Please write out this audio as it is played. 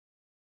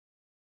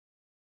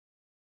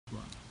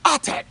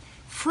Attack.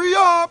 Free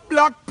up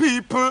black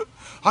people.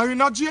 Are you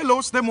not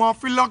jailhouse? Them want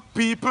free lock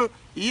people.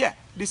 Yeah,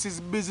 this is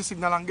Busy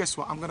Signal, and guess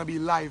what? I'm gonna be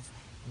live,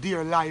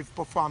 live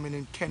performing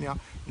in Kenya,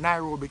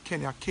 Nairobi,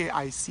 Kenya,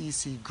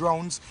 KICC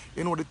grounds.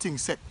 You know the thing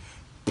set.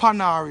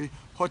 Panari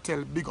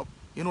Hotel, big up.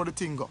 You know the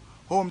thing go.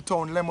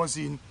 Hometown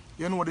limousine.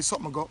 You know the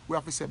something go. We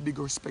have to say big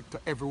respect to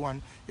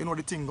everyone. You know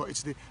the thing go.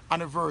 It's the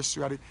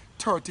anniversary, the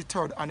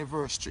 33rd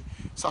anniversary.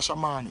 Sasha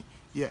Mani.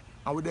 Yeah,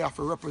 and we're there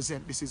to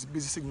represent. This is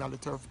Busy Signal, the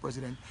 3rd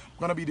president. I'm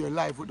gonna be there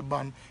live with the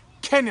band.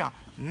 Kenya,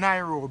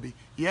 Nairobi,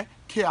 yeah,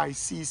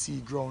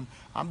 KICC ground,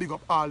 and big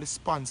up all the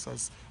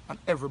sponsors and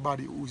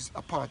everybody who's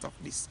a part of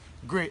this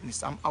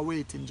greatness. I'm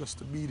awaiting just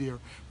to be there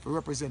to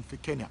represent for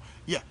Kenya.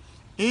 Yeah.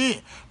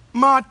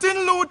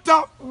 Martin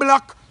Luther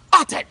Black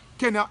Attack.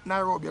 Kenya,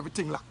 Nairobi,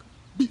 everything like.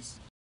 Peace.